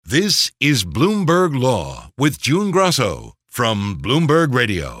This is Bloomberg Law with June Grasso from Bloomberg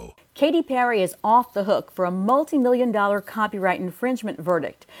Radio. Katy Perry is off the hook for a multi-million-dollar copyright infringement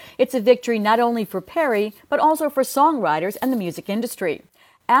verdict. It's a victory not only for Perry, but also for songwriters and the music industry.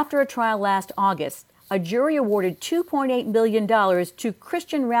 After a trial last August, a jury awarded $2.8 million to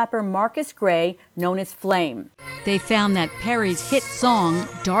Christian rapper Marcus Gray, known as Flame. They found that Perry's hit song,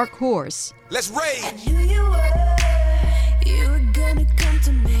 Dark Horse, let's rage. I knew you were gonna come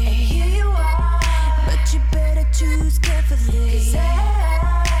to me. And here you are, but you better choose carefully. 'Cause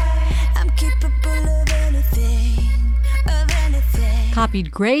I'm capable of anything,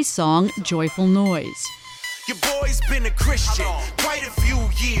 copied Gray's song, Joyful Noise. Your boy's been a Christian quite a few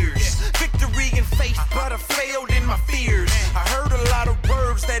years. Victory in faith, but I failed in my fears. I heard a lot of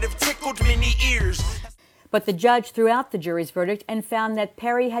words that have tickled many ears. But the judge threw out the jury's verdict and found that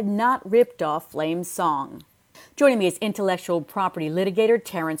Perry had not ripped off Flame's song. Joining me is intellectual property litigator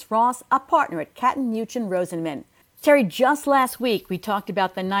Terence Ross, a partner at Katten, Muchin, Rosenman. Terry, just last week we talked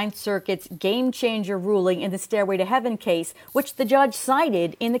about the Ninth Circuit's game-changer ruling in the Stairway to Heaven case, which the judge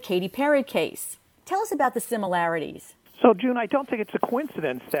cited in the Katy Perry case. Tell us about the similarities. So, June, I don't think it's a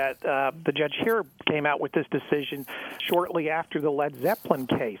coincidence that the judge here came out with this decision shortly after the Led Zeppelin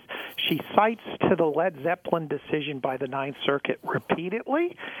case. She cites to the Led Zeppelin decision by the Ninth Circuit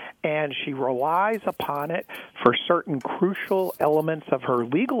repeatedly, and she relies upon it for certain crucial elements of her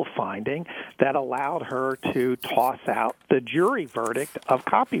legal finding that allowed her to toss out the jury verdict of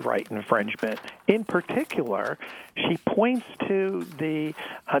copyright infringement. In particular, she points to the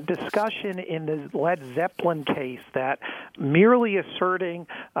discussion in the Led Zeppelin case that merely asserting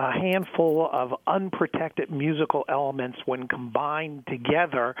a handful of unprotected musical elements when combined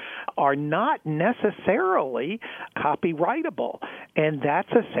together are not necessarily copyrightable. And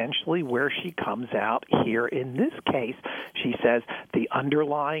that's essentially where she comes out here in this case. She says the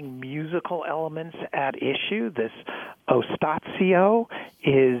underlying musical elements at issue, this ostatio,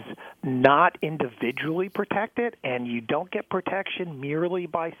 is not individually protected, and you don't get protection merely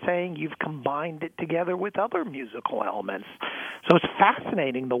by saying you've combined it together with other musical elements. So it's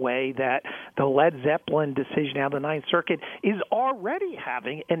fascinating the way that the Led Zeppelin decision out of the Ninth Circuit is already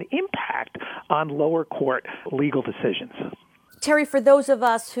having an impact on lower court legal decisions. Terry, for those of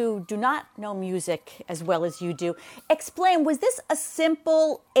us who do not know music as well as you do, explain, was this a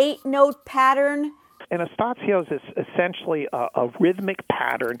simple 8-note pattern? An ostatio is essentially a rhythmic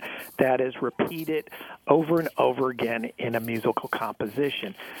pattern that is repeated over and over again in a musical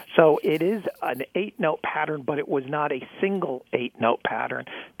composition. So it is an 8-note pattern, but it was not a single 8-note pattern.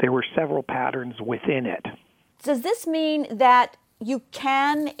 There were several patterns within it. Does this mean that you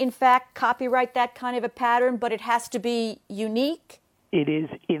can, in fact, copyright that kind of a pattern, but it has to be unique? It is,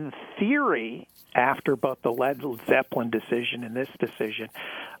 in theory, after both the Led Zeppelin decision and this decision,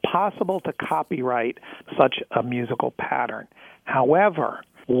 possible to copyright such a musical pattern. However,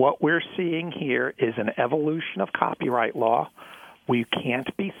 what we're seeing here is an evolution of copyright law. We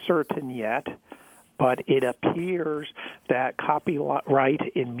can't be certain yet, but it appears that copyright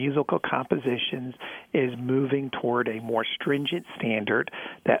in musical compositions is moving toward a more stringent standard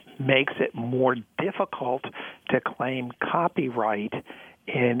that makes it more difficult to claim copyright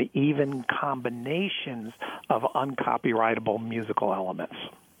in even combinations of uncopyrightable musical elements.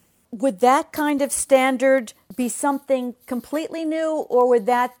 Would that kind of standard be something completely new, or would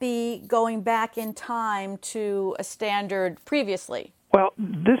that be going back in time to a standard previously? Well,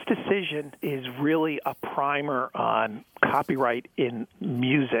 this decision is really a primer on copyright in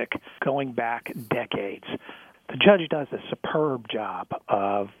music going back decades. The judge does a superb job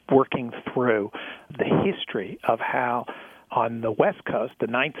of working through the history of how on the West Coast, the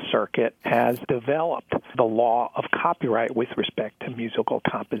Ninth Circuit has developed the law of copyright with respect to musical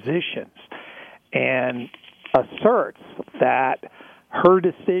compositions and asserts that her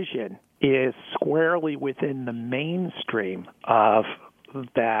decision is squarely within the mainstream of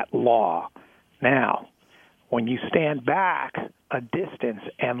that law. Now, when you stand back a distance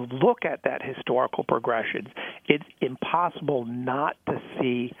and look at that historical progression, it's impossible not to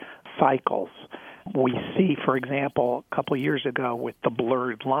see cycles. We see, for example, a couple of years ago with the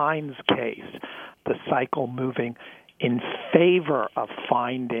Blurred Lines case, the cycle moving in favor of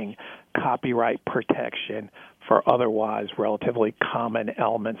finding copyright protection for otherwise relatively common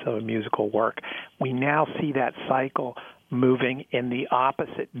elements of a musical work. We now see that cycle moving in the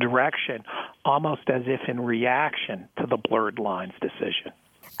opposite direction, almost as if in reaction to the Blurred Lines decision.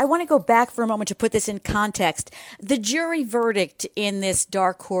 I want to go back for a moment to put this in context. The jury verdict in this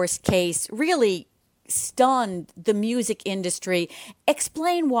Dark Horse case really stunned the music industry.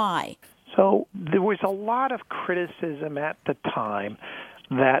 Explain why. So there was a lot of criticism at the time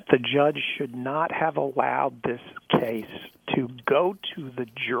that the judge should not have allowed this case to go to the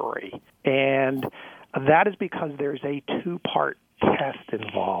jury. And that is because there's a two-part test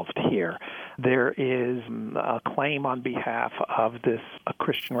involved here. There is a claim on behalf of this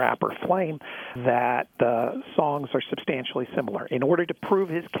Christian rapper, Flame, that the songs are substantially similar. In order to prove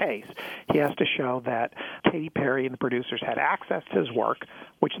his case, he has to show that Katy Perry and the producers had access to his work,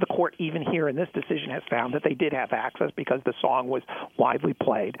 which the court even here in this decision has found that they did have access because the song was widely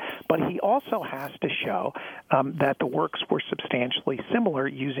played. But he also has to show that the works were substantially similar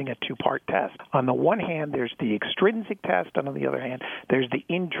using a two-part test. On the one hand, there's the extrinsic test, and on the other hand, there's the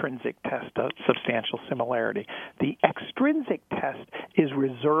intrinsic test of substantial similarity. The extrinsic test is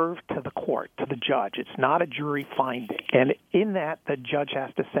reserved to the court, to the judge. It's not a jury finding. And in that, the judge has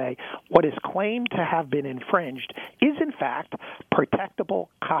to say what is claimed to have been infringed is, in fact, protectable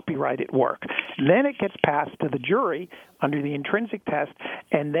copyrighted work. Then it gets passed to the jury under the intrinsic test,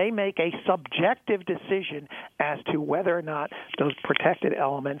 and they make a subjective decision as to whether or not those protected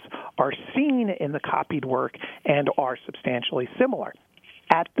elements are seen in the copied work and are substantially similar.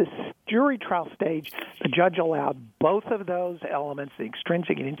 At the jury trial stage, the judge allowed both of those elements, the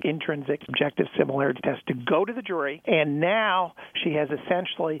extrinsic and intrinsic objective similarity test, to go to the jury, and now she has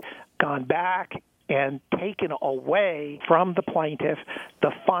essentially gone back and taken away from the plaintiff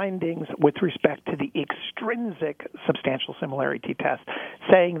the findings with respect to the extrinsic substantial similarity test,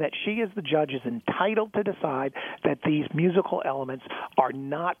 saying that she as the judge is entitled to decide that these musical elements are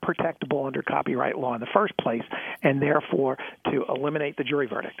not protectable under copyright law in the first place, and therefore to eliminate the jury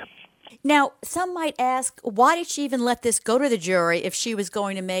verdict. Now, some might ask, why did she even let this go to the jury if she was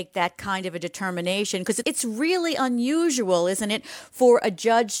going to make that kind of a determination? Because it's really unusual, isn't it, for a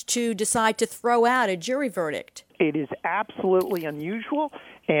judge to decide to throw out a jury verdict? It is absolutely unusual,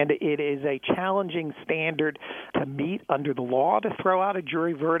 and it is a challenging standard to meet under the law to throw out a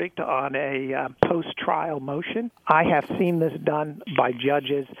jury verdict on a post-trial motion. I have seen this done by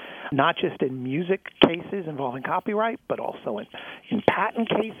judges, not just in music cases involving copyright, but also in patent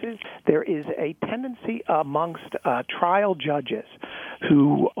cases. There is a tendency amongst trial judges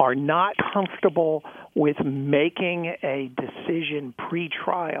who are not comfortable with making a decision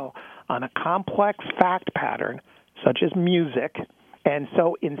pre-trial on a complex fact pattern, such as music. And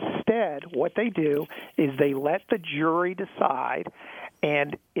so instead, what they do is they let the jury decide,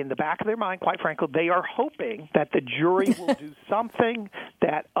 and in the back of their mind, quite frankly, they are hoping that the jury will do something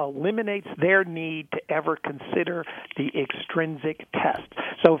that eliminates their need to ever consider the extrinsic test.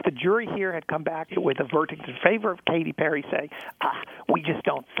 So if the jury here had come back with a verdict in favor of Katy Perry, saying, we just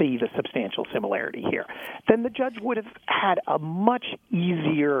don't see the substantial similarity here, then the judge would have had a much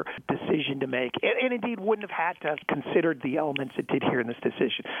easier decision to make, and indeed wouldn't have had to consider the elements it did here in this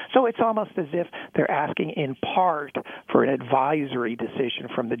decision. So it's almost as if they're asking in part for an advisory decision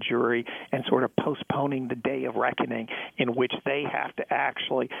from the jury and sort of postponing the day of reckoning in which they have to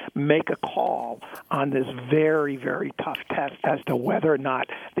actually make a call on this very, very tough test as to whether or not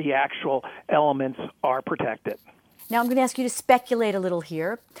the actual elements are protected. Now I'm going to ask you to speculate a little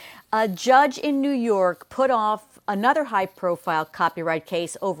here. A judge in New York put off another high-profile copyright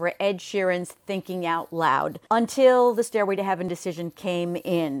case over Ed Sheeran's Thinking Out Loud until the Stairway to Heaven decision came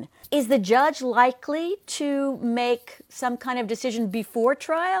in. Is the judge likely to make some kind of decision before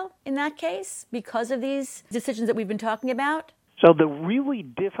trial in that case because of these decisions that we've been talking about? So the really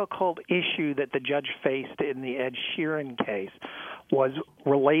difficult issue that the judge faced in the Ed Sheeran case was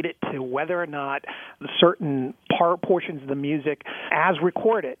related to whether or not certain portions of the music, as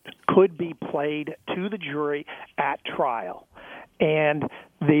recorded, could be played to the jury at trial. And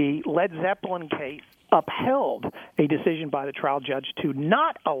the Led Zeppelin case upheld a decision by the trial judge to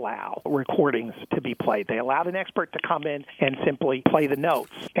not allow recordings to be played. They allowed an expert to come in and simply play the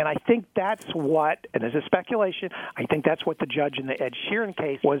notes. And I think that's what, and this is speculation, I think that's what the judge in the Ed Sheeran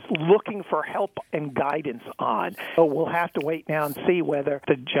case was looking for help and guidance on. So we'll have to wait now and see whether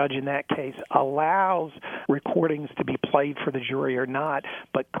the judge in that case allows recordings to be played for the jury or not.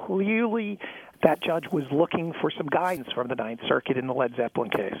 But clearly that judge was looking for some guidance from the Ninth Circuit in the Led Zeppelin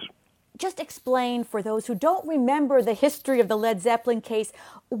case. Just explain for those who don't remember the history of the Led Zeppelin case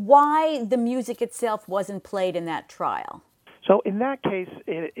why the music itself wasn't played in that trial. So in that case,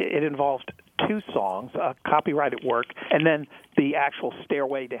 it involved two songs, a copyrighted work, and then the actual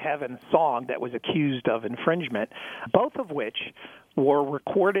Stairway to Heaven song that was accused of infringement, both of which were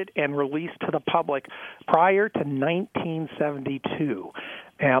recorded and released to the public prior to 1972.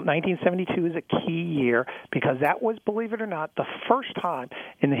 Now, 1972 is a key year because that was, believe it or not, the first time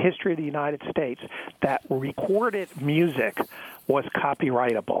in the history of the United States that recorded music was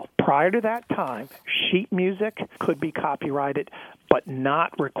copyrightable. Prior to that time, sheet music could be copyrighted, but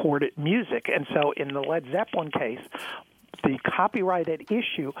not recorded music. And so in the Led Zeppelin case, the copyrighted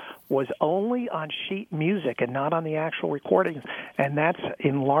issue was only on sheet music and not on the actual recordings, and that's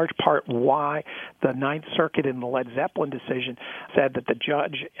in large part why the Ninth Circuit in the Led Zeppelin decision said that the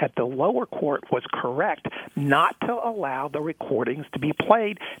judge at the lower court was correct not to allow the recordings to be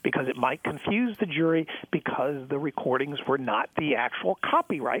played because it might confuse the jury because the recordings were not the actual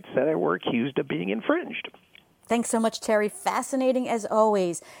copyrights that they were accused of being infringed. Thanks so much, Terry. Fascinating as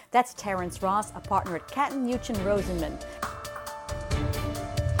always. That's Terence Ross, a partner at Katten, Muchin, Rosenman.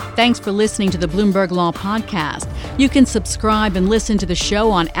 Thanks for listening to the Bloomberg Law Podcast. You can subscribe and listen to the show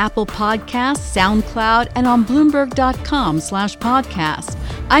on Apple Podcasts, SoundCloud, and on Bloomberg.com/podcast.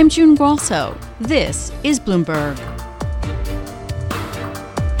 I'm June Grasso. This is Bloomberg.